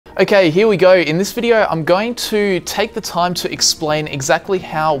Okay, here we go. In this video, I'm going to take the time to explain exactly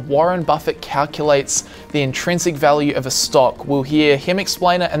how Warren Buffett calculates the intrinsic value of a stock. We'll hear him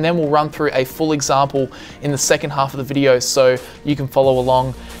explain it, and then we'll run through a full example in the second half of the video so you can follow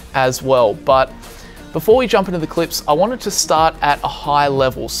along as well. But before we jump into the clips, I wanted to start at a high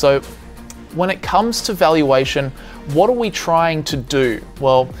level. So when it comes to valuation, what are we trying to do?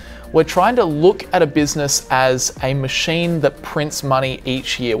 Well, we're trying to look at a business as a machine that prints money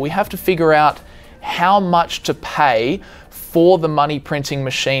each year. We have to figure out how much to pay for the money printing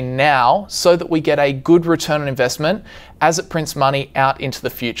machine now so that we get a good return on investment as it prints money out into the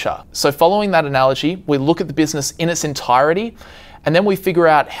future. So following that analogy, we look at the business in its entirety, and then we figure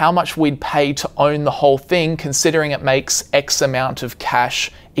out how much we'd pay to own the whole thing, considering it makes X amount of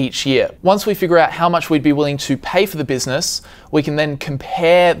cash each year. Once we figure out how much we'd be willing to pay for the business, we can then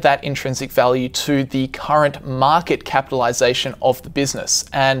compare that intrinsic value to the current market capitalization of the business.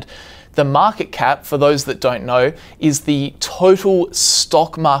 And the market cap, for those that don't know, is the total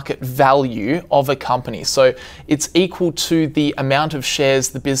stock market value of a company. So it's equal to the amount of shares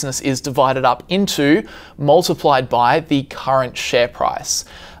the business is divided up into, multiplied by the current share price.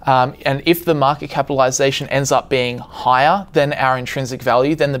 And if the market capitalization ends up being higher than our intrinsic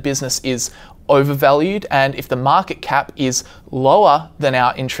value, then the business is overvalued. And if the market cap is lower than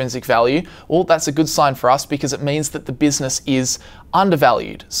our intrinsic value, well, that's a good sign for us because it means that the business is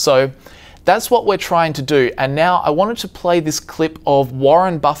undervalued. So that's what we're trying to do. And now I wanted to play this clip of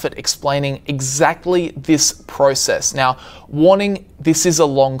Warren Buffett explaining exactly this process. Now, warning, this is a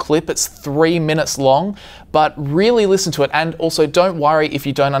long clip. It's 3 minutes long, but really listen to it. And also don't worry if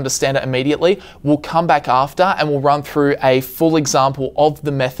you don't understand it immediately. We'll come back after and we'll run through a full example of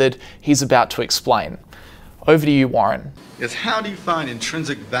the method he's about to explain. Over to you, Warren. Is how do you find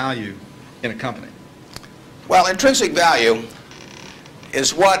intrinsic value in a company? Well, intrinsic value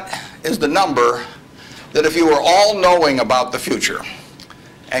is what is the number that if you were all-knowing about the future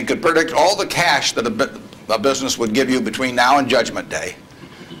and could predict all the cash that a business would give you between now and Judgment Day,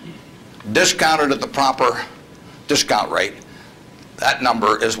 discounted at the proper discount rate, that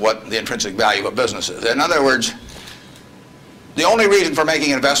number is what the intrinsic value of a business is. In other words, the only reason for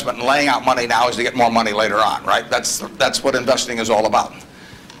making an investment and laying out money now is to get more money later on, right? That's what investing is all about.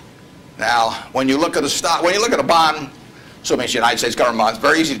 Now, when you look at a stock, when you look at a bond, assuming it's the United States government bond, it's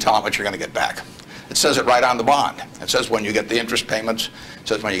very easy to tell how much you're going to get back. It says it right on the bond. It says when you get the interest payments. It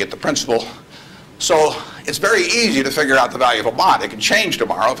says when you get the principal. So it's very easy to figure out the value of a bond. It can change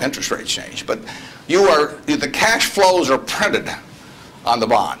tomorrow if interest rates change. But the cash flows are printed on the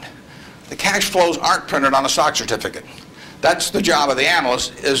bond. The cash flows aren't printed on a stock certificate. That's the job of the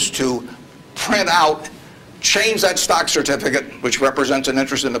analyst, is to print out, change that stock certificate, which represents an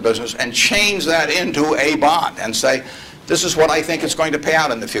interest in the business, and change that into a bond and say, this is what I think it's going to pay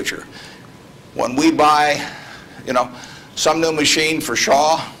out in the future. When we buy, some new machine for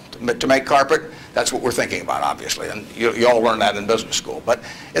Shaw to make carpet, that's what we're thinking about, obviously, and you all learn that in business school. But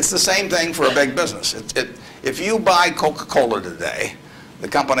it's the same thing for a big business. If you buy Coca-Cola today, the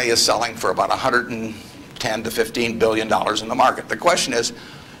company is selling for about $110 to $15 billion in the market. The question is,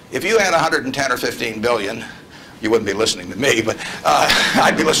 if you had 110 or 15 billion, you wouldn't be listening to me, but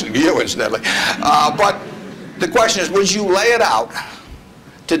I'd be listening to you incidentally. But the question is, would you lay it out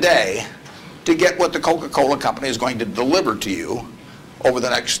today to get what the Coca-Cola company is going to deliver to you over the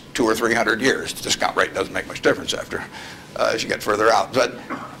next 200 or 300 years? The discount rate doesn't make much difference after as you get further out.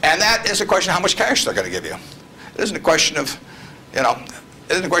 And that is a question of how much cash they're going to give you. It isn't a question of, it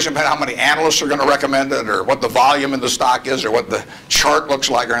isn't a question of how many analysts are going to recommend it or what the volume in the stock is or what the chart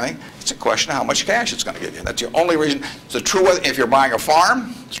looks like or anything. It's a question of how much cash it's going to give you. That's the only reason. It's true if you're buying a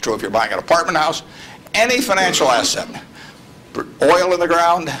farm. It's true if you're buying an apartment house. Any financial asset. Oil in the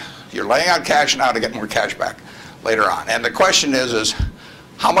ground, you're laying out cash now to get more cash back later on. And the question is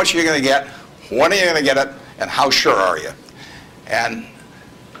how much are you going to get, when are you going to get it, and how sure are you? And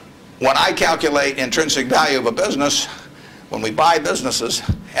when I calculate intrinsic value of a business, when we buy businesses,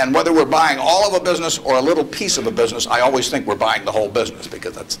 and whether we're buying all of a business or a little piece of a business, I always think we're buying the whole business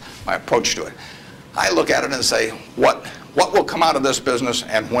because that's my approach to it. I look at it and say, what will come out of this business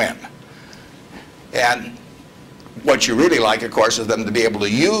and when? And what you really like, of course, is them to be able to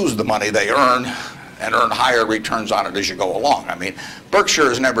use the money they earn and earn higher returns on it as you go along. I mean, Berkshire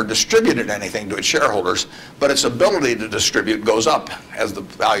has never distributed anything to its shareholders, but its ability to distribute goes up as the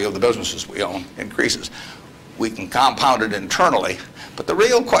value of the businesses we own increases. We can compound it internally, but the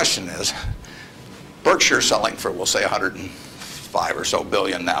real question is, Berkshire selling for, we'll say, 105 or so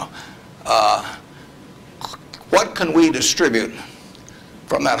billion now. What can we distribute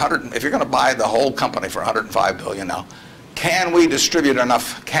from that 100? If you're going to buy the whole company for 105 billion now, can we distribute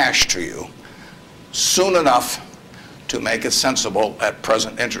enough cash to you soon enough to make it sensible at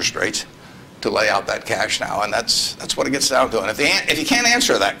present interest rates to lay out that cash now? And that's what it gets down to. And if you can't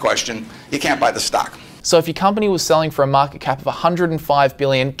answer that question, you can't buy the stock. So if your company was selling for a market cap of 105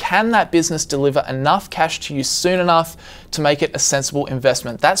 billion, can that business deliver enough cash to you soon enough to make it a sensible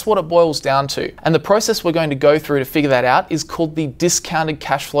investment? That's what it boils down to. And the process we're going to go through to figure that out is called the discounted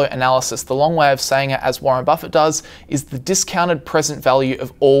cash flow analysis. The long way of saying it, as Warren Buffett does, is the discounted present value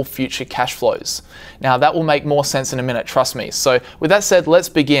of all future cash flows. Now that will make more sense in a minute, trust me. So with that said, let's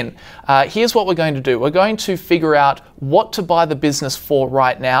begin. Here's what we're going to do. We're going to figure out what to buy the business for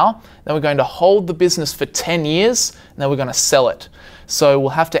right now. Then we're going to hold the business for 10 years, and then we're going to sell it. So we'll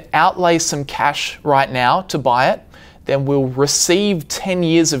have to outlay some cash right now to buy it. Then we'll receive 10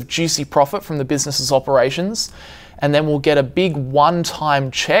 years of juicy profit from the business's operations. And then we'll get a big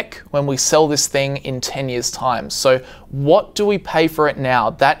one-time check when we sell this thing in 10 years' time. So what do we pay for it now?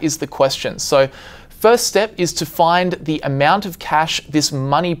 That is the question. So first step is to find the amount of cash this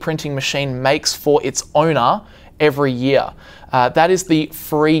money printing machine makes for its owner every year. That is the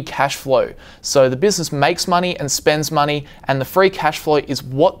free cash flow. So the business makes money and spends money, and the free cash flow is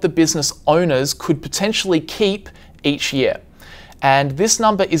what the business owners could potentially keep each year. And this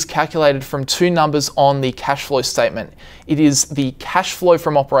number is calculated from two numbers on the cash flow statement. It is the cash flow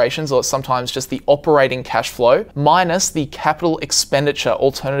from operations, or sometimes just the operating cash flow, minus the capital expenditure,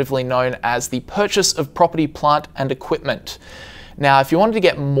 alternatively known as the purchase of property, plant, and equipment. Now, if you wanted to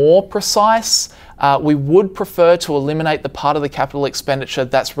get more precise, we would prefer to eliminate the part of the capital expenditure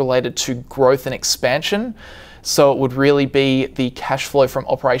that's related to growth and expansion. So it would really be the cash flow from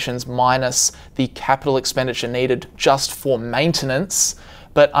operations minus the capital expenditure needed just for maintenance.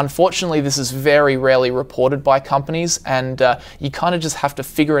 But unfortunately, this is very rarely reported by companies, and you kind of just have to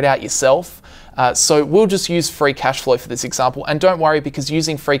figure it out yourself. So we'll just use free cash flow for this example. And don't worry, because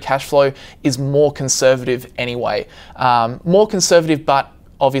using free cash flow is more conservative anyway. More conservative, but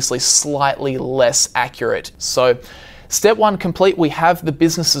obviously slightly less accurate. So step one complete, we have the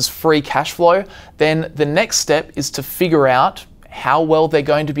business's free cash flow. Then the next step is to figure out how well they're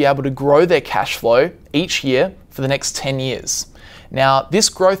going to be able to grow their cash flow each year for the next 10 years. Now, this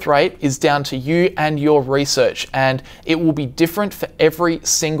growth rate is down to you and your research, and it will be different for every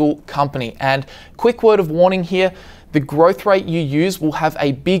single company. And quick word of warning here, the growth rate you use will have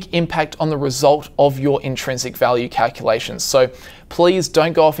a big impact on the result of your intrinsic value calculations. So please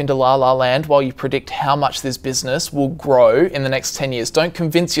don't go off into la la land while you predict how much this business will grow in the next 10 years. Don't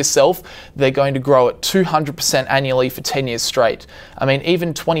convince yourself they're going to grow at 200% annually for 10 years straight. I mean,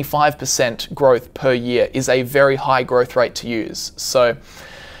 even 25% growth per year is a very high growth rate to use. So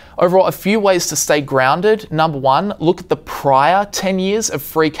overall, a few ways to stay grounded. Number one, look at the prior 10 years of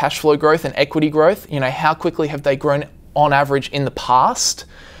free cash flow growth and equity growth. You know, how quickly have they grown on average in the past?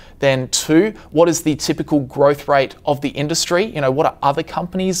 Then two, what is the typical growth rate of the industry? You know, what are other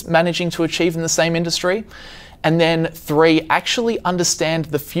companies managing to achieve in the same industry? And then three, actually understand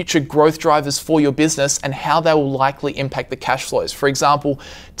the future growth drivers for your business and how they will likely impact the cash flows. For example,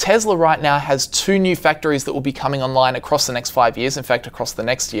 Tesla right now has 2 new factories that will be coming online across the next 5 years, in fact, across the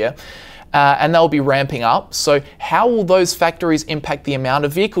next year, and they'll be ramping up. So how will those factories impact the amount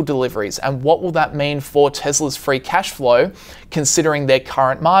of vehicle deliveries, and what will that mean for Tesla's free cash flow, considering their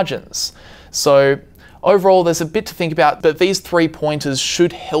current margins? So overall, there's a bit to think about, but these 3 pointers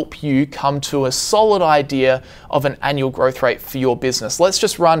should help you come to a solid idea of an annual growth rate for your business. Let's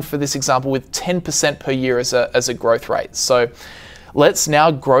just run for this example with 10% per year as a growth rate. So let's now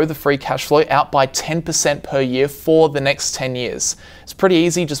grow the free cash flow out by 10% per year for the next 10 years. It's pretty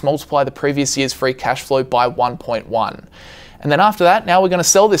easy, just multiply the previous year's free cash flow by 1.1. And then after that, now we're going to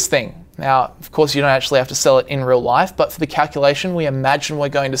sell this thing. Now, of course, you don't actually have to sell it in real life, but for the calculation, we imagine we're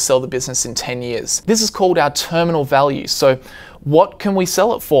going to sell the business in 10 years. This is called our terminal value. So what can we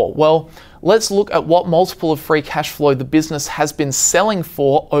sell it for? Well, let's look at what multiple of free cash flow the business has been selling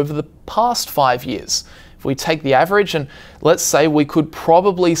for over the past 5 years. If we take the average, and let's say we could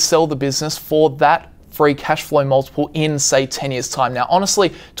probably sell the business for that free cash flow multiple in, say, 10 years' time. Now, honestly,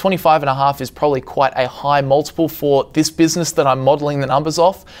 25.5 is probably quite a high multiple for this business that I'm modeling the numbers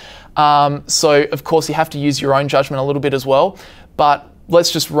off. So, of course, you have to use your own judgment a little bit as well, but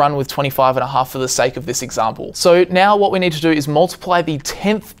let's just run with 25.5 for the sake of this example. So now what we need to do is multiply the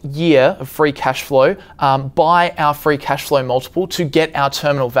 10th year of free cash flow by our free cash flow multiple to get our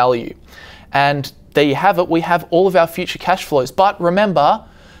terminal value. And there you have it. We have all of our future cash flows. But remember,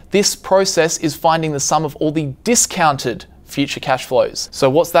 this process is finding the sum of all the discounted future cash flows. So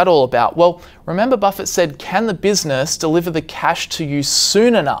what's that all about? Well, remember Buffett said, can the business deliver the cash to you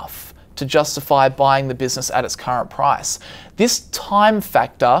soon enough to justify buying the business at its current price. This time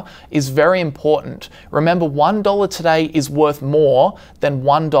factor is very important. Remember, $1 today is worth more than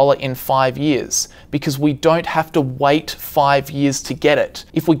 $1 in 5 years because we don't have to wait 5 years to get it.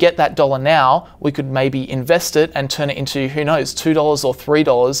 If we get that dollar now, we could maybe invest it and turn it into, who knows, $2 or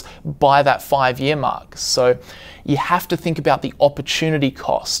 $3 by that 5-year mark. So you have to think about the opportunity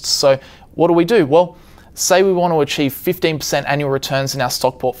costs. So what do? Well, say we want to achieve 15% annual returns in our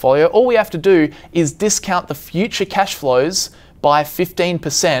stock portfolio. All we have to do is discount the future cash flows by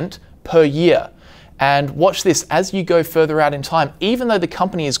 15% per year. And watch this, as you go further out in time, even though the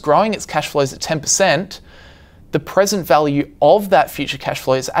company is growing its cash flows at 10%, the present value of that future cash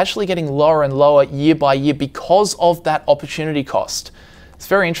flow is actually getting lower and lower year by year because of that opportunity cost. It's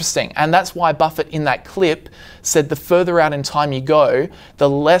very interesting. And that's why Buffett in that clip said the further out in time you go, the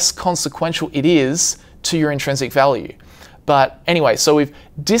less consequential it is to your intrinsic value. But anyway, so we've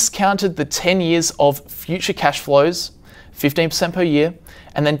discounted the 10 years of future cash flows, 15% per year.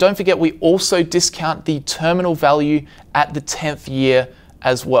 And then don't forget, we also discount the terminal value at the 10th year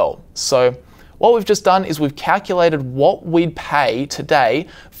as well. So what we've just done is we've calculated what we'd pay today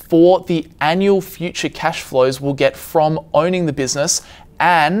for the annual future cash flows we'll get from owning the business,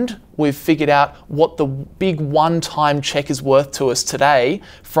 and we've figured out what the big one-time check is worth to us today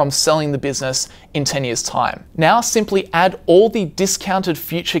from selling the business in 10 years' time. Now simply add all the discounted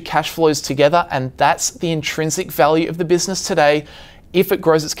future cash flows together, and that's the intrinsic value of the business today. If it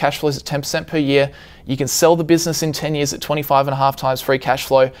grows its cash flows at 10% per year, you can sell the business in 10 years at 25.5 times free cash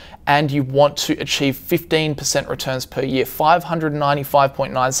flow, and you want to achieve 15% returns per year,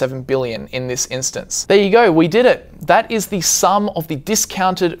 $595.97 billion in this instance. There you go, we did it. That is the sum of the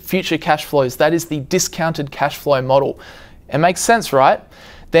discounted future cash flows. That is the discounted cash flow model. It makes sense, right?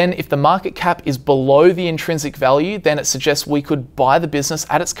 Then if the market cap is below the intrinsic value, then it suggests we could buy the business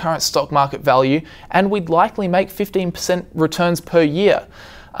at its current stock market value, and we'd likely make 15% returns per year.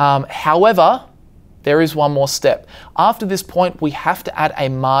 However, there is one more step. After this point, we have to add a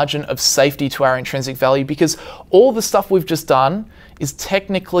margin of safety to our intrinsic value, because all the stuff we've just done is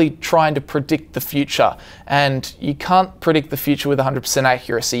technically trying to predict the future, and you can't predict the future with 100%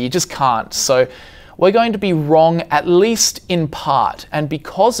 accuracy. You just can't. So we're going to be wrong, at least in part. And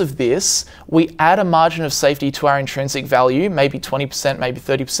because of this, we add a margin of safety to our intrinsic value, maybe 20%, maybe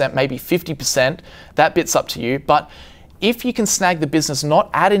 30%, maybe 50%. That bit's up to you. But if you can snag the business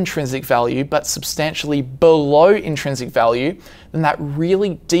not at intrinsic value, but substantially below intrinsic value, then that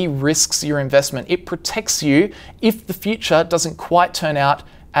really de-risks your investment. It protects you if the future doesn't quite turn out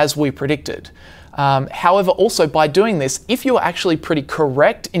as we predicted. However, also by doing this, if you're actually pretty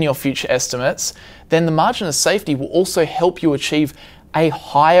correct in your future estimates, then the margin of safety will also help you achieve a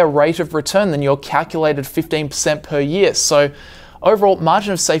higher rate of return than your calculated 15% per year. So overall,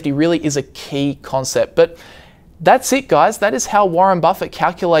 margin of safety really is a key concept. But that's it, guys. That is how Warren Buffett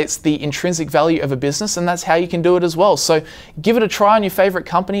calculates the intrinsic value of a business, and that's how you can do it as well. So give it a try on your favorite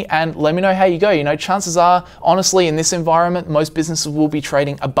company and let me know how you go. You know, chances are, honestly, in this environment, most businesses will be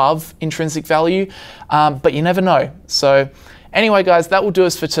trading above intrinsic value, but you never know. So anyway, guys, that will do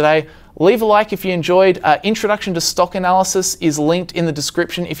us for today. Leave a like if you enjoyed. Introduction to Stock Analysis is linked in the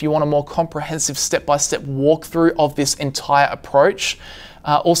description if you want a more comprehensive step-by-step walkthrough of this entire approach.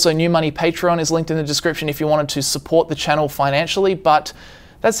 Also, New Money Patreon is linked in the description if you wanted to support the channel financially. But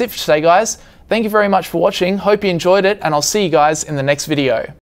that's it for today, guys. Thank you very much for watching. Hope you enjoyed it, and I'll see you guys in the next video.